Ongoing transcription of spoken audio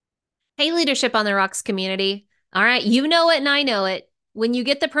Hey, Leadership on the Rocks community. All right, you know it and I know it. When you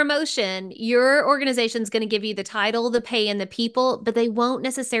get the promotion, your organization's going to give you the title, the pay, and the people, but they won't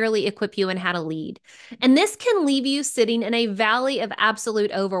necessarily equip you in how to lead. And this can leave you sitting in a valley of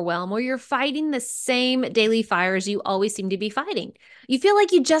absolute overwhelm where you're fighting the same daily fires you always seem to be fighting. You feel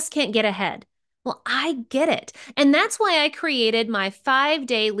like you just can't get ahead. Well, I get it. And that's why I created my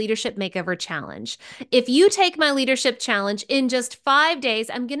 5-day leadership makeover challenge. If you take my leadership challenge in just 5 days,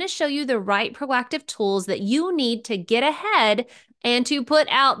 I'm going to show you the right proactive tools that you need to get ahead and to put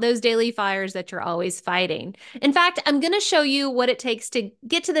out those daily fires that you're always fighting. In fact, I'm going to show you what it takes to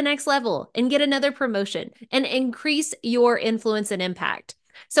get to the next level and get another promotion and increase your influence and impact.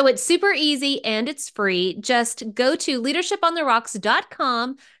 So it's super easy and it's free. Just go to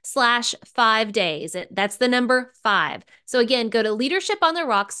leadershipontherocks.com/5 days. That's the number 5. So again, go to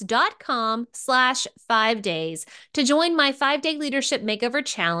leadershipontherocks.com/5 days to join my 5-day leadership makeover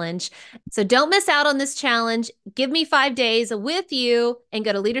challenge. So don't miss out on this challenge. Give me 5 days with you and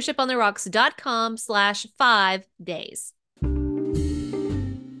go to leadershipontherocks.com/5 days.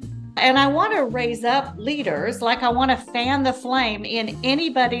 And I want to raise up leaders, like I want to fan the flame in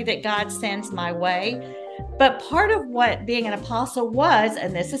anybody that God sends my way. But part of what being an apostle was,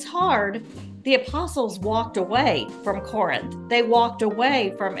 and this is hard, the apostles walked away from Corinth. They walked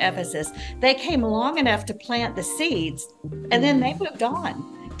away from Ephesus. They came long enough to plant the seeds, and then they moved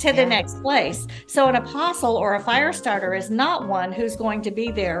on to the next place. So an apostle or a fire starter is not one who's going to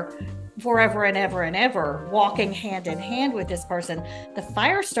be there forever and ever and ever, walking hand in hand with this person. The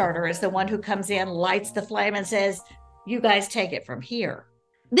fire starter is the one who comes in, lights the flame, and says, you guys take it from here.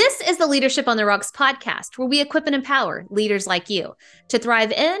 This is the Leadership on the Rocks podcast, where we equip and empower leaders like you to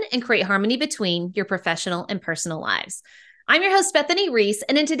thrive in and create harmony between your professional and personal lives. I'm your host, Bethany Reese,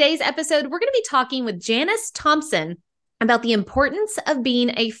 and in today's episode, we're going to be talking with Janice Thompson about the importance of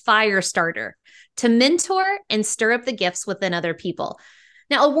being a fire starter to mentor and stir up the gifts within other people.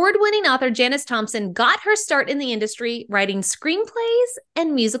 Now, award-winning author Janice Thompson got her start in the industry writing screenplays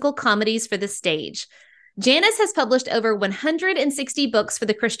and musical comedies for the stage. Janice has published over 160 books for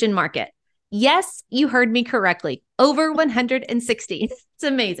the Christian market. Yes, you heard me correctly. Over 160. It's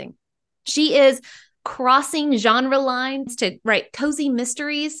amazing. She is crossing genre lines to write cozy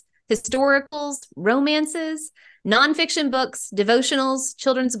mysteries, historicals, romances, nonfiction books, devotionals,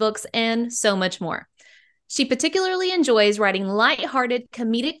 children's books, and so much more. She particularly enjoys writing lighthearted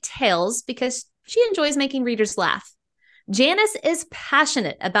comedic tales because she enjoys making readers laugh. Janice is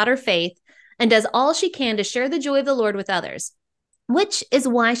passionate about her faith and does all she can to share the joy of the Lord with others, which is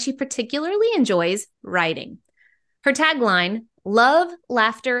why she particularly enjoys writing. Her tagline, love,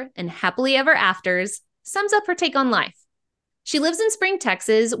 laughter, and happily ever afters, sums up her take on life. She lives in Spring,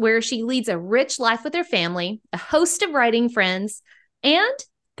 Texas, where she leads a rich life with her family, a host of writing friends, and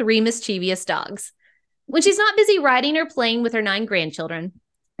 3 mischievous dogs. When she's not busy writing or playing with her 9 grandchildren,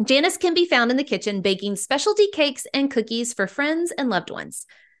 Janice can be found in the kitchen baking specialty cakes and cookies for friends and loved ones.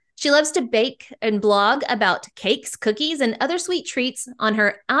 She loves to bake and blog about cakes, cookies, and other sweet treats on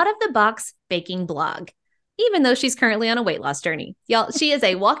her out-of-the-box baking blog, even though she's currently on a weight loss journey. Y'all, she is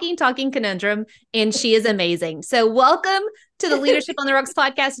a walking, talking conundrum, and she is amazing. So welcome to the Leadership on the Rocks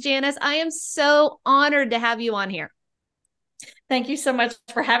podcast, Janice. I am so honored to have you on here. Thank you so much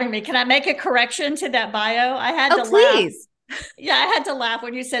for having me. Can I make a correction to that bio? I had to please. laugh. Yeah, I had to laugh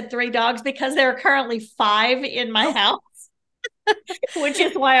when you said 3 dogs because there are currently 5 in my house, which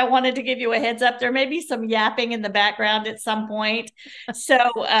is why I wanted to give you a heads up. There may be some yapping in the background at some point. So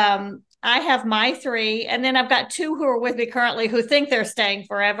I have my 3, and then I've got 2 who are with me currently who think they're staying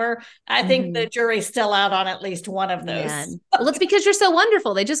forever. I think the jury's still out on at least one of those. Man. Well, it's because you're so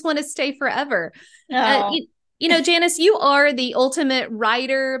wonderful. They just want to stay forever. Oh. You know, Janice, you are the ultimate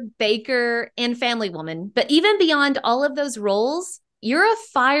writer, baker, and family woman. But even beyond all of those roles, you're a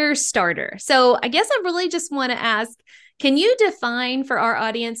fire starter. So I guess I really just want to ask, can you define for our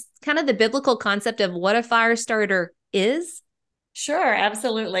audience kind of the biblical concept of what a fire starter is? Sure,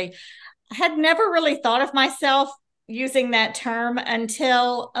 absolutely. I had never really thought of myself using that term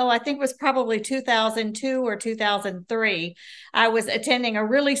until, I think it was probably 2002 or 2003. I was attending a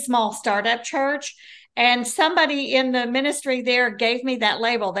really small startup church, and somebody in the ministry there gave me that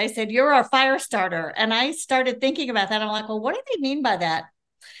label. They said, you're a fire starter. And I started thinking about that. I'm like, well, what do they mean by that?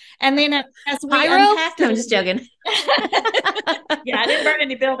 And then as we unpacked it, I'm just joking. Yeah, I didn't burn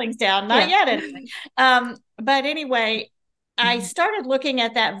any buildings down. Not yet. Anyway. But anyway, I started looking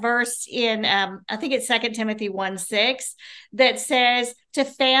at that verse in, I think it's 2 Timothy 1:6 that says, to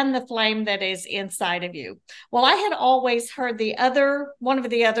fan the flame that is inside of you. Well, I had always heard one of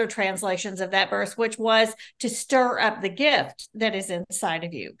the other translations of that verse, which was to stir up the gift that is inside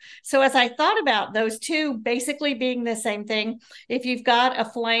of you. So as I thought about those two basically being the same thing, if you've got a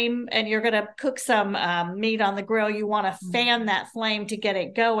flame and you're going to cook some meat on the grill, you want to fan that flame to get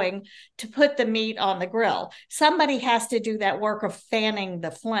it going, to put the meat on the grill. Somebody has to do that work of fanning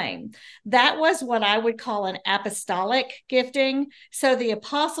the flame. That was what I would call an apostolic gifting. So the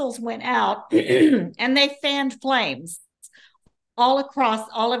apostles went out and they fanned flames all across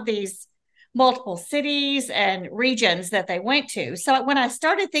all of these multiple cities and regions that they went to. So when I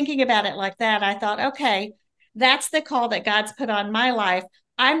started thinking about it like that, I thought, okay, that's the call that God's put on my life.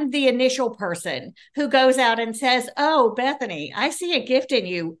 I'm the initial person who goes out and says, oh, Bethany, I see a gift in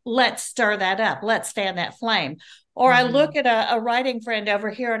you. Let's stir that up. Let's fan that flame. Or I look at a writing friend over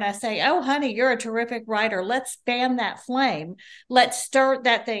here and I say, oh, honey, you're a terrific writer. Let's fan that flame. Let's stir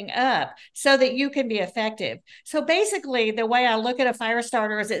that thing up so that you can be effective. So basically, the way I look at a fire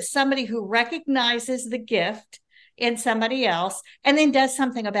starter is it's somebody who recognizes the gift in somebody else and then does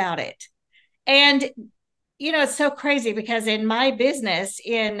something about it. And it's so crazy because in my business,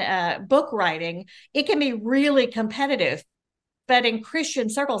 in book writing, it can be really competitive. But in Christian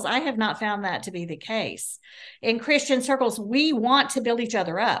circles, I have not found that to be the case. In Christian circles, we want to build each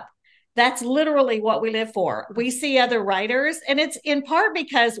other up. That's literally what we live for. We see other writers, and it's in part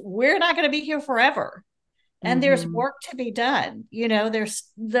because we're not going to be here forever. And there's work to be done.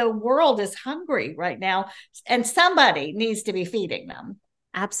 The world is hungry right now, and somebody needs to be feeding them.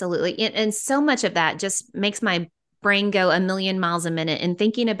 Absolutely. And so much of that just makes my brain go a million miles a minute in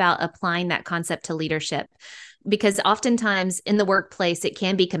thinking about applying that concept to leadership. Because oftentimes in the workplace, it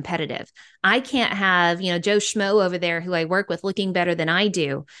can be competitive. I can't have, Joe Schmo over there who I work with looking better than I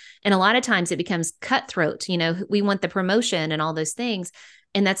do. And a lot of times it becomes cutthroat. We want the promotion and all those things.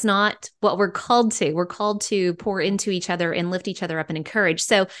 And that's not what we're called to. We're called to pour into each other and lift each other up and encourage.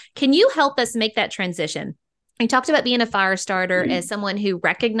 So can you help us make that transition? You talked about being a fire starter as someone who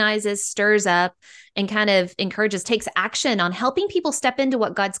recognizes, stirs up, and kind of encourages, takes action on helping people step into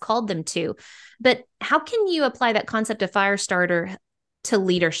what God's called them to. But how can you apply that concept of fire starter to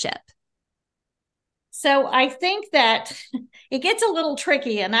leadership? So I think that it gets a little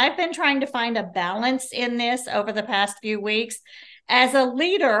tricky, and I've been trying to find a balance in this over the past few weeks. As a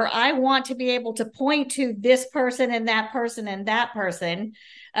leader, I want to be able to point to this person and that person and that person,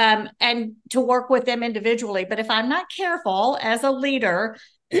 and to work with them individually. But if I'm not careful as a leader,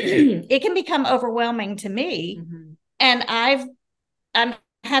 it can become overwhelming to me. And I'm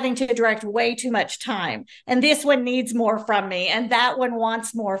having to direct way too much time. And this one needs more from me, and that one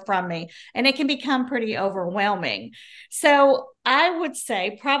wants more from me. And it can become pretty overwhelming. So I would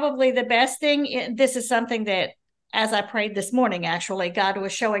say probably the best thing, this is something that, as I prayed this morning, actually, God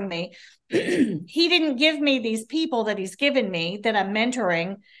was showing me, he didn't give me these people that he's given me that I'm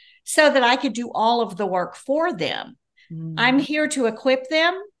mentoring so that I could do all of the work for them. I'm here to equip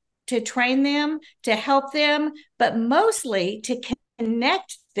them, to train them, to help them, but mostly to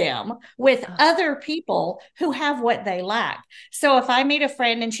connect them with other people who have what they lack. So if I meet a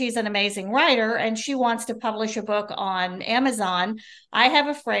friend and she's an amazing writer and she wants to publish a book on Amazon, I have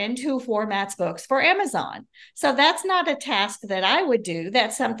a friend who formats books for Amazon. So that's not a task that I would do.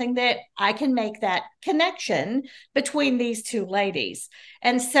 That's something that I can make that connection between these two ladies.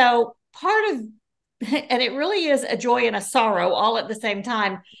 And so and it really is a joy and a sorrow all at the same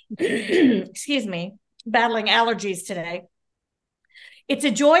time. Excuse me, battling allergies today. It's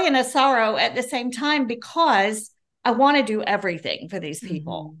a joy and a sorrow at the same time because I want to do everything for these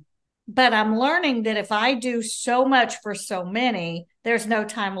people. But I'm learning that if I do so much for so many, there's no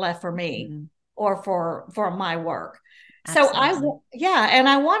time left for me or for my work. Absolutely. So and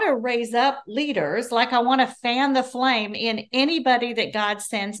I want to raise up leaders. Like I want to fan the flame in anybody that God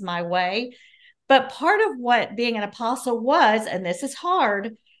sends my way. But part of what being an apostle was, and this is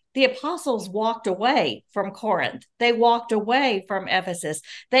hard, the apostles walked away from Corinth. They walked away from Ephesus.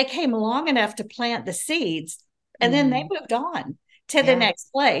 They came long enough to plant the seeds, and then they moved on to the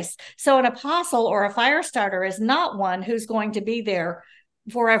next place. So an apostle or a fire starter is not one who's going to be there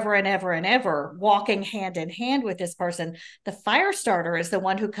forever and ever and ever, walking hand in hand with this person. The fire starter is the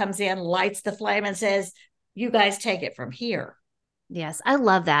one who comes in, lights the flame, and says, you guys take it from here. Yes, I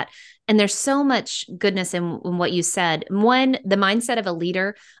love that. And there's so much goodness in what you said. One, the mindset of a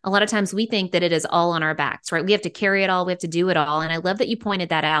leader, a lot of times we think that it is all on our backs, right? We have to carry it all. We have to do it all. And I love that you pointed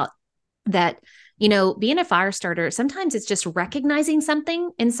that out, that being a fire starter, sometimes it's just recognizing something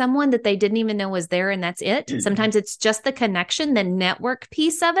in someone that they didn't even know was there, and that's it. Sometimes it's just the connection, the network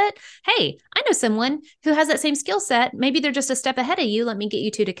piece of it. Hey, I know someone who has that same skill set. Maybe they're just a step ahead of you. Let me get you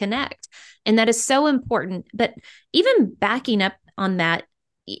two to connect. And that is so important. But even backing up on that,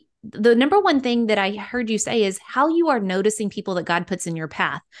 the number one thing that I heard you say is how you are noticing people that God puts in your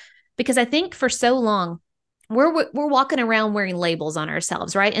path. Because I think for so long, we're walking around wearing labels on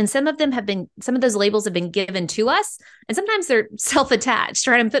ourselves, right? And some of those labels have been given to us, and sometimes they're self-attached,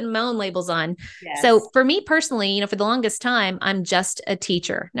 right? I'm putting my own labels on. Yes. So for me personally, for the longest time, I'm just a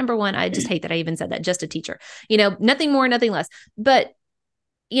teacher. Number one, I just hate that I even said that, just a teacher, nothing more, nothing less. But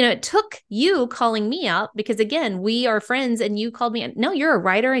it took you calling me out because, again, we are friends, and you called me, no, you're a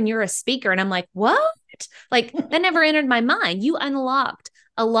writer and you're a speaker. And I'm like, what? Like, that never entered my mind. You unlocked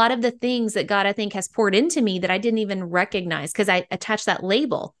a lot of the things that God, I think, has poured into me that I didn't even recognize because I attached that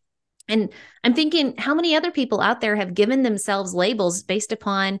label. And I'm thinking, how many other people out there have given themselves labels based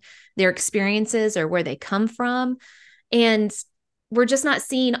upon their experiences or where they come from? And we're just not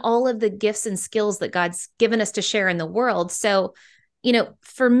seeing all of the gifts and skills that God's given us to share in the world. So,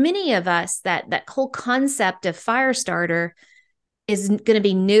 for many of us, that whole concept of fire starter is going to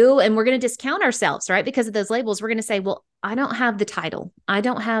be new, and we're going to discount ourselves, right? Because of those labels, we're going to say, well, I don't have the title. I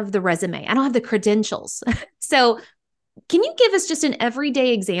don't have the resume. I don't have the credentials. So can you give us just an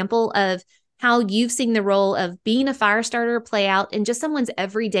everyday example of how you've seen the role of being a fire starter play out in just someone's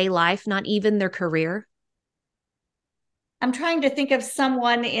everyday life, not even their career? I'm trying to think of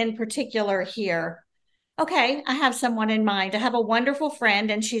someone in particular here. Okay, I have someone in mind. I have a wonderful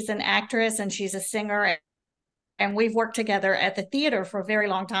friend, and she's an actress and she's a singer, and we've worked together at the theater for a very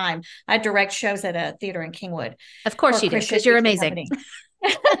long time. I direct shows at a theater in Kingwood. Of course you do, because you're amazing.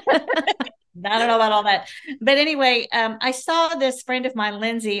 I don't know about all that. But anyway, I saw this friend of mine,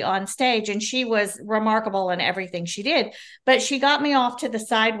 Lindsay, on stage, and she was remarkable in everything she did. But she got me off to the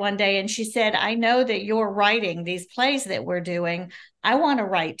side one day and she said, I know that you're writing these plays that we're doing. I want to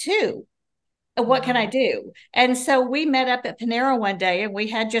write too. What can I do? And so we met up at Panera one day, and we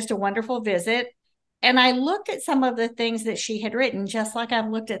had just a wonderful visit. And I looked at some of the things that she had written, just like I've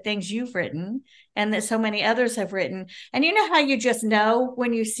looked at things you've written and that so many others have written. And you know how you just know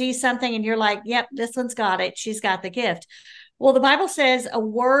when you see something and you're like, yep, this one's got it. She's got the gift. Well, the Bible says a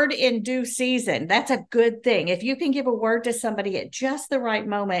word in due season. That's a good thing. If you can give a word to somebody at just the right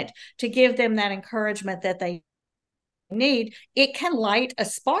moment to give them that encouragement that they need, it can light a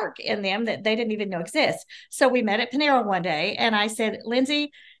spark in them that they didn't even know exists. So we met at Panera one day, and I said,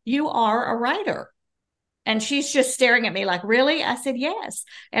 Lindsay, you are a writer. And she's just staring at me like, really? I said, yes.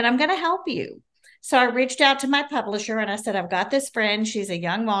 And I'm going to help you. So I reached out to my publisher and I said, I've got this friend. She's a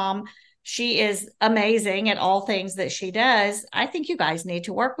young mom. She is amazing at all things that she does. I think you guys need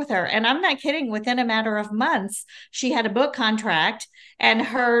to work with her. And I'm not kidding. Within a matter of months, she had a book contract, and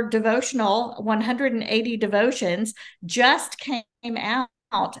her devotional, 180 devotions, just came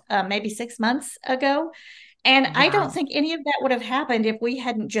out maybe 6 months ago. And wow. I don't think any of that would have happened if we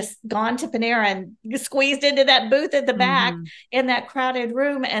hadn't just gone to Panera and squeezed into that booth at the back in that crowded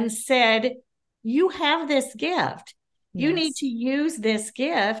room and said, you have this gift. You need to use this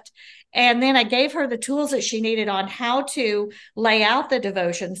gift. And then I gave her the tools that she needed on how to lay out the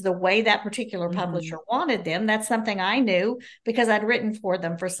devotions the way that particular publisher wanted them. That's something I knew because I'd written for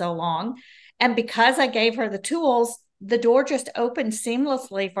them for so long. And because I gave her the tools, the door just opened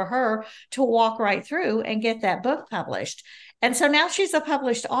seamlessly for her to walk right through and get that book published. And so now she's a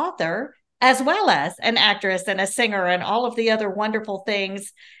published author, as well as an actress and a singer and all of the other wonderful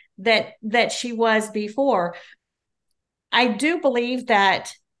things that she was before. I do believe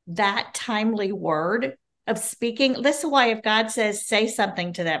that timely word of speaking, this is why if God says, say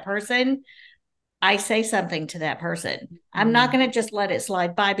something to that person, I say something to that person. I'm not going to just let it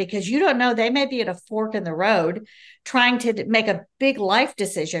slide by, because you don't know, they may be at a fork in the road trying to make a big life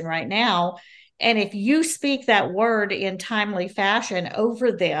decision right now. And if you speak that word in timely fashion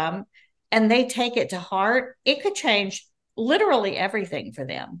over them and they take it to heart, it could change literally everything for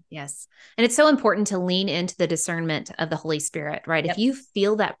them. Yes. And it's so important to lean into the discernment of the Holy Spirit, right? If you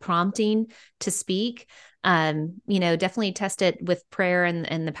feel that prompting to speak, definitely test it with prayer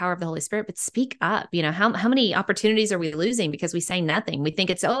and the power of the Holy Spirit, but speak up. How many opportunities are we losing because we say nothing? We think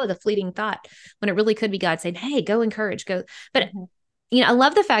it's, the fleeting thought, when it really could be God saying, hey, go encourage, go. But, I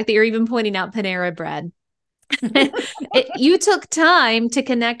love the fact that you're even pointing out Panera Bread. You took time to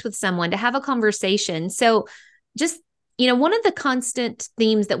connect with someone, to have a conversation. So just, one of the constant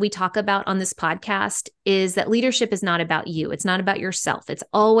themes that we talk about on this podcast is that leadership is not about you. It's not about yourself. It's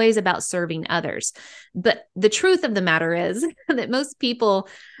always about serving others. But the truth of the matter is that most people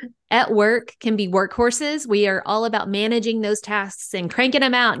at work can be workhorses. We are all about managing those tasks and cranking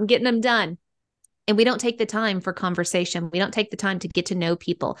them out and getting them done. And we don't take the time for conversation. We don't take the time to get to know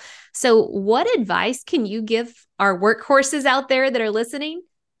people. So what advice can you give our workhorses out there that are listening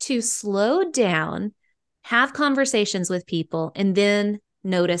to slow down, have conversations with people, and then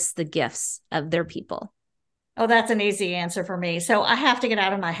notice the gifts of their people? Oh, that's an easy answer for me. So I have to get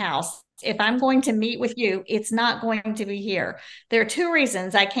out of my house. If I'm going to meet with you, it's not going to be here. There are two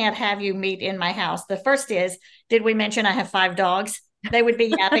reasons I can't have you meet in my house. The first is, did we mention I have 5 dogs? They would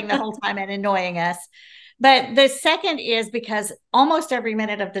be yapping the whole time and annoying us. But the second is because almost every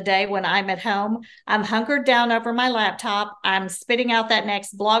minute of the day when I'm at home, I'm hunkered down over my laptop. I'm spitting out that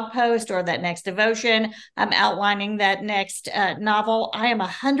next blog post or that next devotion. I'm outlining that next novel. I am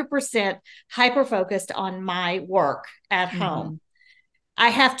 100% hyper-focused on my work at home. I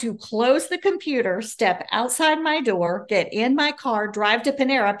have to close the computer, step outside my door, get in my car, drive to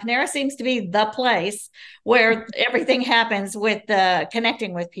Panera. Panera seems to be the place where everything happens with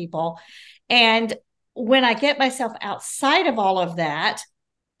connecting with people. And when I get myself outside of all of that,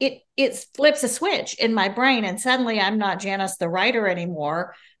 it flips a switch in my brain. And suddenly I'm not Janice, the writer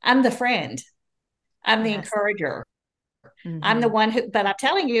anymore. I'm the friend. I'm the encourager. I'm the one but I'm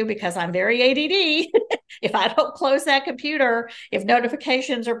telling you, because I'm very ADD, if I don't close that computer, if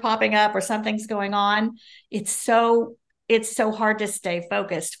notifications are popping up or something's going on, it's so hard to stay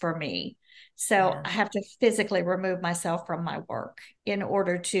focused for me. So I have to physically remove myself from my work in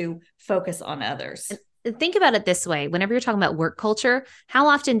order to focus on others. Think about it this way. Whenever you're talking about work culture, how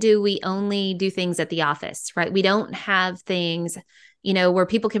often do we only do things at the office, right? We don't have things, where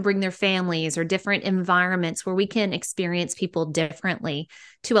people can bring their families or different environments where we can experience people differently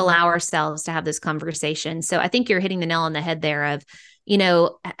to allow ourselves to have this conversation. So I think you're hitting the nail on the head there of,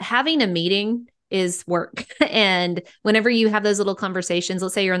 having a meeting is work. And whenever you have those little conversations,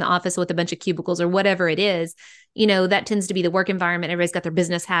 let's say you're in the office with a bunch of cubicles or whatever it is, that tends to be the work environment. Everybody's got their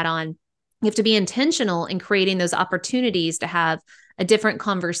business hat on. You have to be intentional in creating those opportunities to have a different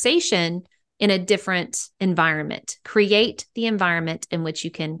conversation in a different environment. Create the environment in which you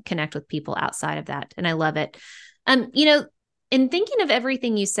can connect with people outside of that. And I love it. In thinking of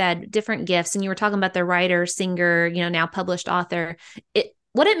everything you said, different gifts, and you were talking about the writer, singer, now published author,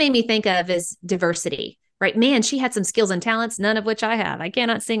 what it made me think of is diversity, right? Man, she had some skills and talents, none of which I have. I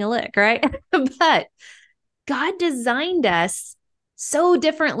cannot sing a lick, right? But God designed us so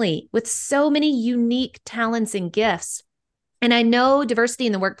differently with so many unique talents and gifts. And I know diversity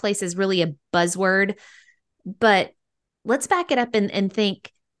in the workplace is really a buzzword, but let's back it up and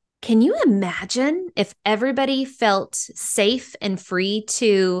think, can you imagine if everybody felt safe and free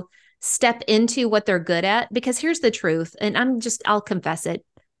to step into what they're good at? Because here's the truth, and I'll confess it.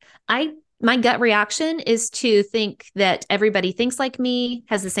 My gut reaction is to think that everybody thinks like me,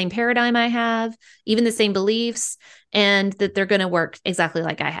 has the same paradigm I have, even the same beliefs, and that they're going to work exactly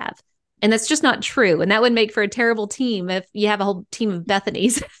like I have. And that's just not true. And that would make for a terrible team if you have a whole team of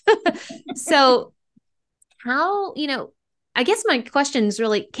Bethanies. So how, I guess my question is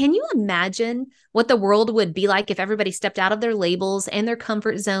really, can you imagine what the world would be like if everybody stepped out of their labels and their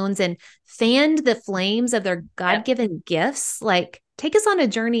comfort zones and fanned the flames of their God-given gifts? Like, take us on a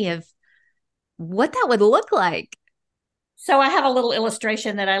journey of what that would look like. So I have a little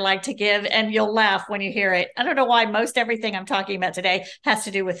illustration that I like to give, and you'll laugh when you hear it. I don't know why most everything I'm talking about today has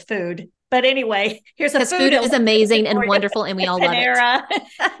to do with food. But anyway, here's a food is amazing and wonderful, and we all love it.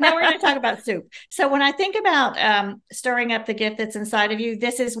 Now we're going to talk about soup. So when I think about stirring up the gift that's inside of you,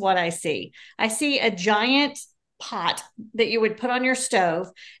 this is what I see. I see a giant pot that you would put on your stove,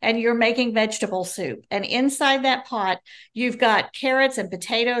 and you're making vegetable soup. And inside that pot, you've got carrots and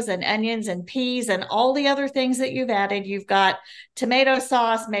potatoes and onions and peas and all the other things that you've added. You've got tomato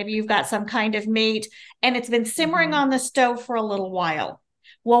sauce, maybe you've got some kind of meat, and it's been simmering on the stove for a little while.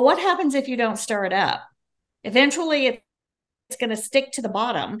 Well, what happens if you don't stir it up? Eventually, it's going to stick to the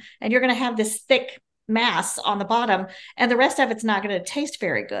bottom, and you're going to have this thick mass on the bottom, and the rest of it's not going to taste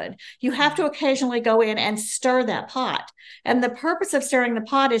very good. You have to occasionally go in and stir that pot. And the purpose of stirring the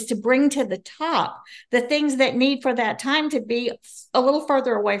pot is to bring to the top the things that need for that time to be a little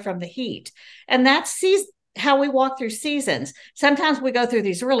further away from the heat. And that's how we walk through seasons. Sometimes we go through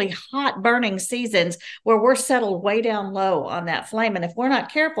these really hot burning seasons where we're settled way down low on that flame. And if we're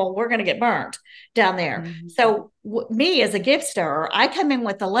not careful, we're going to get burnt down there. So me as a gift stirrer, I come in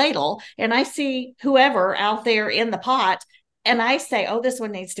with the ladle and I see whoever out there in the pot And I say, oh, this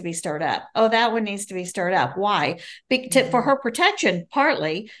one needs to be stirred up. Oh, that one needs to be stirred up. Why? For her protection,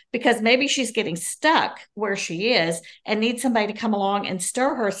 partly because maybe she's getting stuck where she is and needs somebody to come along and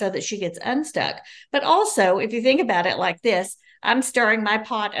stir her so that she gets unstuck. But also, if you think about it like this, I'm stirring my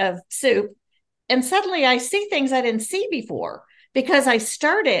pot of soup and suddenly I see things I didn't see before because I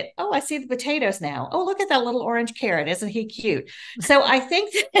stirred it. Oh, I see the potatoes now. Oh, look at that little orange carrot. Isn't he cute? So I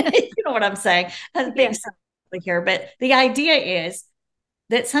think that, you know what I'm saying? Being here, but the idea is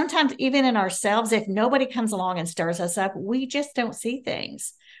that sometimes even in ourselves, if nobody comes along and stirs us up, we just don't see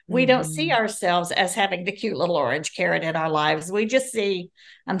things. We don't see ourselves as having the cute little orange carrot in our lives. We just see,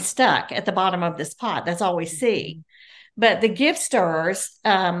 I'm stuck at the bottom of this pot. That's all we see. But the gift stirrers,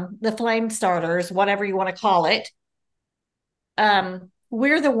 the flame starters, whatever you want to call it,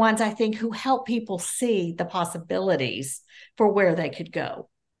 we're the ones, I think, who help people see the possibilities for where they could go.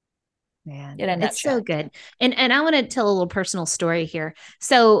 Man, it's so good. And I want to tell a little personal story here.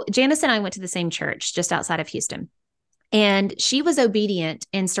 So Janice and I went to the same church just outside of Houston. And she was obedient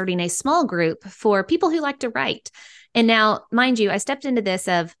in starting a small group for people who like to write. And now, mind you, I stepped into this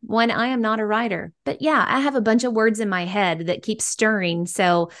of one, I am not a writer, but yeah, I have a bunch of words in my head that keep stirring.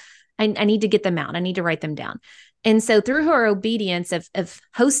 So I need to get them out. I need to write them down. And so through her obedience of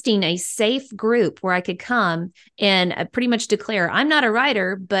hosting a safe group where I could come and pretty much declare, I'm not a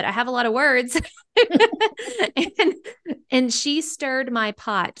writer, but I have a lot of words. and she stirred my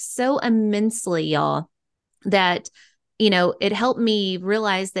pot so immensely, y'all, that it helped me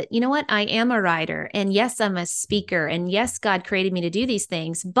realize that, you know what, I am a writer. And yes, I'm a speaker. And yes, God created me to do these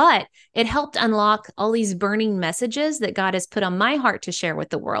things, but it helped unlock all these burning messages that God has put on my heart to share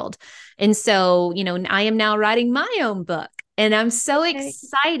with the world. And so, I am now writing my own book. And I'm so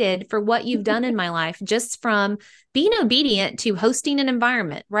excited for what you've done in my life, just from being obedient to hosting an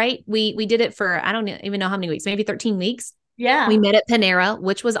environment, right? We did it for, I don't even know how many weeks, maybe 13 weeks. Yeah. We met at Panera,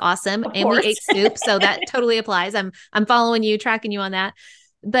 which was awesome. And we ate soup. So that totally applies. I'm following you, tracking you on that.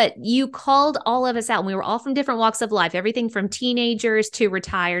 But you called all of us out, and we were all from different walks of life, everything from teenagers to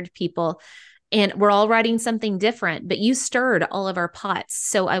retired people. And we're all writing something different, but you stirred all of our pots.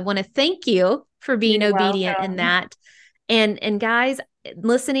 So I want to thank you for being obedient in that. And guys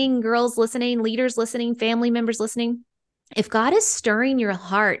listening, girls listening, leaders listening, family members listening, if God is stirring your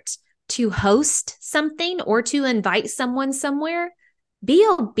heart to host something or to invite someone somewhere, be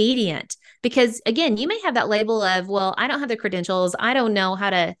obedient. Because again, you may have that label of, well, I don't have the credentials. I don't know how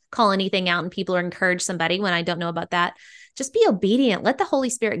to call anything out and people or encourage somebody when I don't know about that. Just be obedient. Let the Holy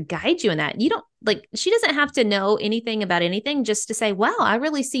Spirit guide you in that. She doesn't have to know anything about anything, just to say, wow, I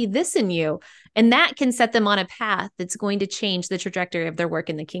really see this in you. And that can set them on a path that's going to change the trajectory of their work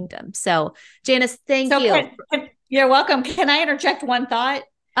in the kingdom. So Janice, thank you. You're welcome. Can I interject one thought?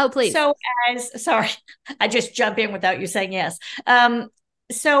 Oh, please. So sorry, I just jump in without you saying yes.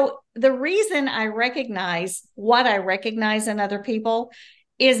 So the reason I recognize what I recognize in other people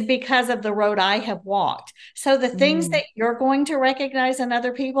is because of the road I have walked. So the things that you're going to recognize in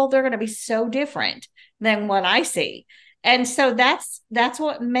other people, they're going to be so different than what I see. And so that's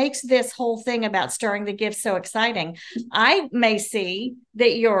what makes this whole thing about stirring the gift so exciting. I may see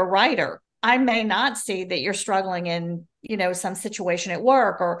that you're a writer. I may not see that you're struggling in, some situation at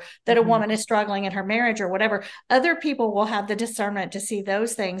work, or that a woman is struggling in her marriage or whatever. Other people will have the discernment to see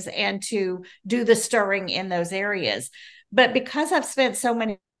those things and to do the stirring in those areas. But because I've spent so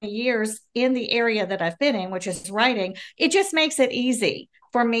many years in the area that I've been in, which is writing, it just makes it easy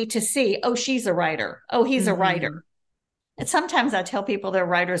for me to see, oh, she's a writer. Oh, he's a writer. And sometimes I tell people they're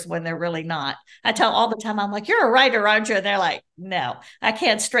writers when they're really not. I tell all the time, I'm like, you're a writer, aren't you? And they're like, no, I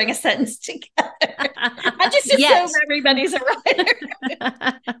can't string a sentence together. I just assume everybody's a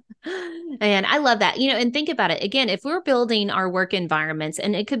writer. And I love that, and think about it again, if we're building our work environments,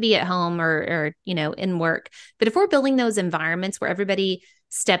 and it could be at home or in work, but if we're building those environments where everybody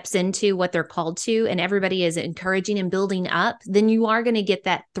steps into what they're called to and everybody is encouraging and building up, then you are going to get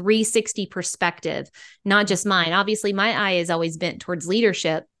that 360 perspective, not just mine. Obviously, my eye is always bent towards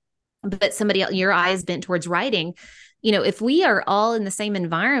leadership, but somebody else, your eye is bent towards writing. If we are all in the same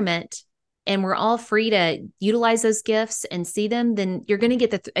environment and we're all free to utilize those gifts and see them, then you're going to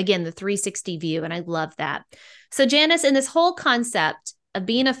get the 360 view. And I love that. So Janice, in this whole concept of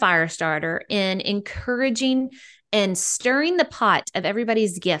being a fire starter and encouraging and stirring the pot of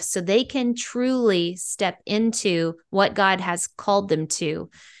everybody's gifts so they can truly step into what God has called them to,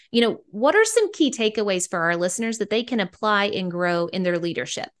 what are some key takeaways for our listeners that they can apply and grow in their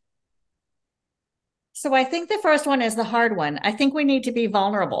leadership? So I think the first one is the hard one. I think we need to be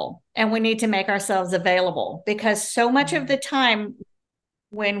vulnerable and we need to make ourselves available, because so much of the time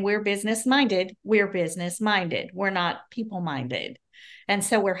when we're business minded, we're business minded. We're not people minded. And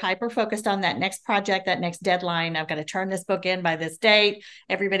so we're hyper focused on that next project, that next deadline. I've got to turn this book in by this date.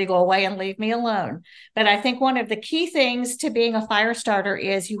 Everybody go away and leave me alone. But I think one of the key things to being a fire starter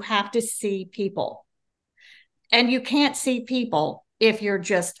is you have to see people. And you can't see people if you're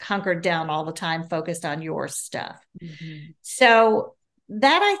just hunkered down all the time, focused on your stuff. Mm-hmm. So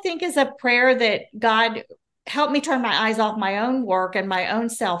that, I think, is a prayer that God helped me turn my eyes off my own work and my own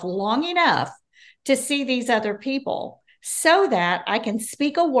self long enough to see these other people, so that I can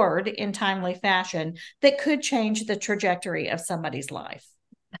speak a word in timely fashion that could change the trajectory of somebody's life.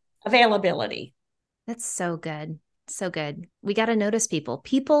 Availability. That's so good. So good. We got to notice people.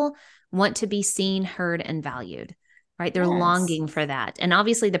 People want to be seen, heard, and valued, right? They're longing for that. And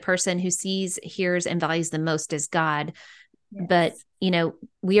obviously the person who sees, hears, and values the most is God. Yes. But,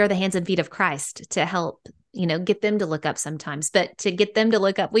 we are the hands and feet of Christ to help, get them to look up sometimes. But to get them to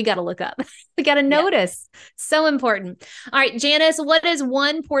look up, we got to look up. We got to notice. So important. All right, Janice, what is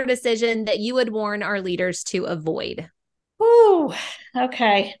one poor decision that you would warn our leaders to avoid? Ooh,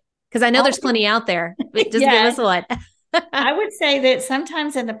 okay. Because I know there's plenty out there. Just give us one. I would say that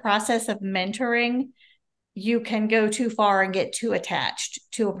sometimes in the process of mentoring, you can go too far and get too attached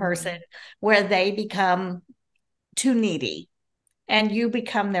to a person where they become too needy and you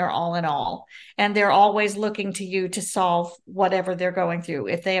become their all in all. And they're always looking to you to solve whatever they're going through.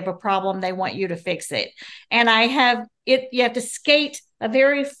 If they have a problem, they want you to fix it. And you have to skate a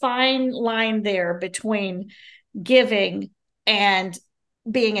very fine line there between giving and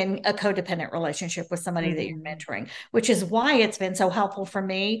being in a codependent relationship with somebody that you're mentoring, which is why it's been so helpful for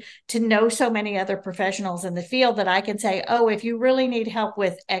me to know so many other professionals in the field that I can say, oh, if you really need help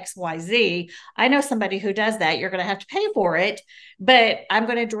with XYZ, I know somebody who does that. You're going to have to pay for it, but I'm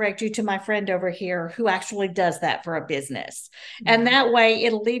going to direct you to my friend over here who actually does that for a business. And that way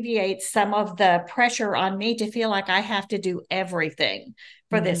it alleviates some of the pressure on me to feel like I have to do everything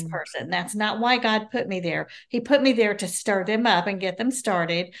for this person. That's not why God put me there. He put me there to stir them up and get them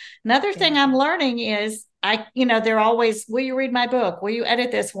started. Another thing I'm learning is they're always, will you read my book? Will you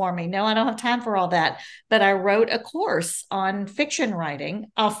edit this for me? No, I don't have time for all that. But I wrote a course on fiction writing.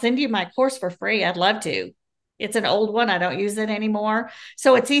 I'll send you my course for free. I'd love to. It's an old one. I don't use it anymore.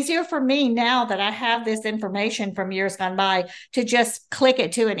 So it's easier for me now that I have this information from years gone by to just click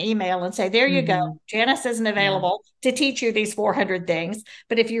it to an email and say, there you go. Janice isn't available to teach you these 400 things.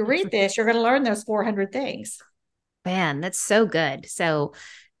 But if you read this, you're going to learn those 400 things. Man, that's so good. So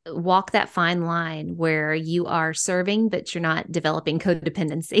walk that fine line where you are serving, but you're not developing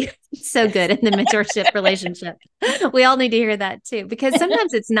codependency. So good in the mentorship relationship. We all need to hear that too, because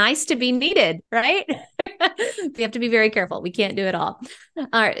sometimes it's nice to be needed, right? We have to be very careful. We can't do it all. All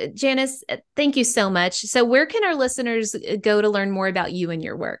right, Janice, thank you so much. So where can our listeners go to learn more about you and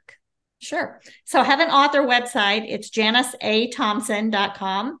your work? Sure. So I have an author website. It's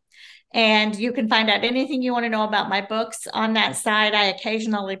janicethompson.com. And you can find out anything you want to know about my books on that site. I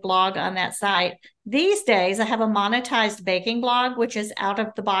occasionally blog on that site. These days, I have a monetized baking blog, which is Out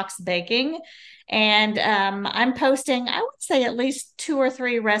of the Box Baking. And I'm posting, I would say, at least 2 or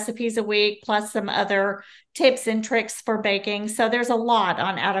 3 recipes a week, plus some other tips and tricks for baking. So there's a lot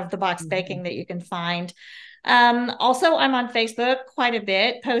on Out of the Box Baking that you can find. Also, I'm on Facebook quite a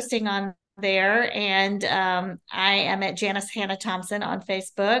bit, posting on there. And I am at Janice Hannah Thompson on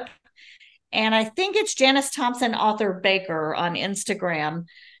Facebook. And I think it's Janice Thompson, author baker on Instagram.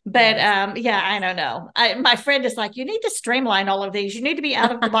 But I don't know. My friend is like, you need to streamline all of these. You need to be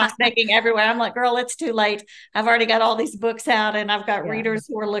out of the box baking everywhere. I'm like, girl, it's too late. I've already got all these books out and I've got readers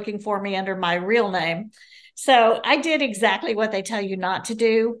who are looking for me under my real name. So I did exactly what they tell you not to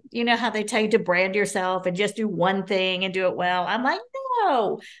do. You know how they tell you to brand yourself and just do one thing and do it well. I'm like,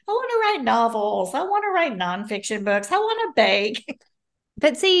 no, I want to write novels. I want to write nonfiction books. I want to bake.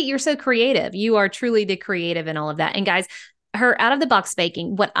 But see, you're so creative. You are truly the creative in all of that. And guys, her out of the box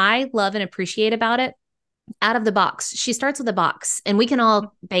baking, what I love and appreciate about it, out of the box, she starts with a box and we can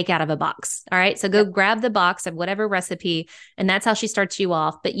all bake out of a box. All right. So go grab the box of whatever recipe. And that's how she starts you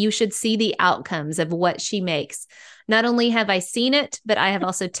off. But you should see the outcomes of what she makes. Not only have I seen it, but I have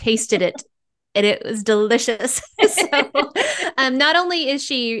also tasted it. And it was delicious. So not only is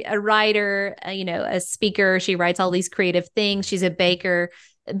she a writer, a speaker, she writes all these creative things. She's a baker,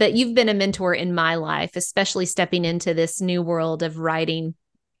 but you've been a mentor in my life, especially stepping into this new world of writing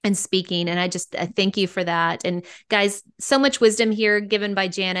and speaking. And I thank you for that. And guys, so much wisdom here given by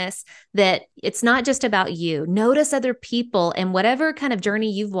Janice that it's not just about you. Notice other people and whatever kind of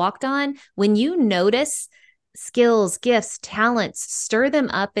journey you've walked on. When you notice skills, gifts, talents, stir them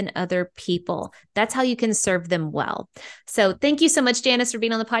up in other people. That's how you can serve them well. So thank you so much, Janice, for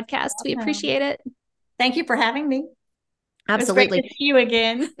being on the podcast. We appreciate it. Thank you for having me. Absolutely. It was great to see you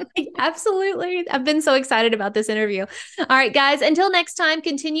again. Absolutely. I've been so excited about this interview. All right, guys, until next time,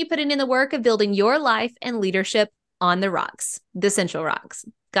 continue putting in the work of building your life and leadership on the rocks, the Central Rocks.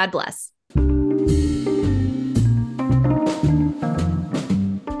 God bless.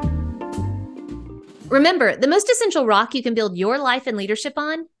 Remember, the most essential rock you can build your life and leadership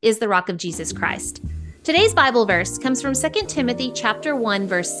on is the rock of Jesus Christ. Today's Bible verse comes from 2 Timothy chapter 1,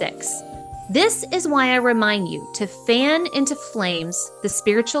 verse 6. This is why I remind you to fan into flames the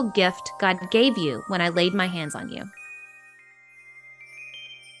spiritual gift God gave you when I laid my hands on you.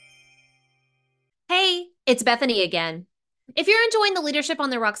 Hey, it's Bethany again. If you're enjoying the Leadership on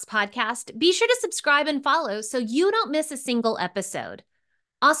the Rocks podcast, be sure to subscribe and follow so you don't miss a single episode.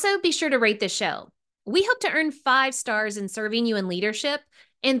 Also, be sure to rate the show. We hope to earn 5 stars in serving you in leadership,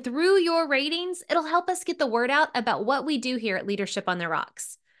 and through your ratings, it'll help us get the word out about what we do here at Leadership on the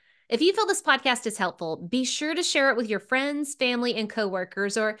Rocks. If you feel this podcast is helpful, be sure to share it with your friends, family, and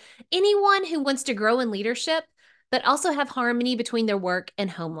coworkers, or anyone who wants to grow in leadership, but also have harmony between their work and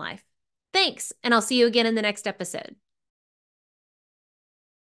home life. Thanks, and I'll see you again in the next episode.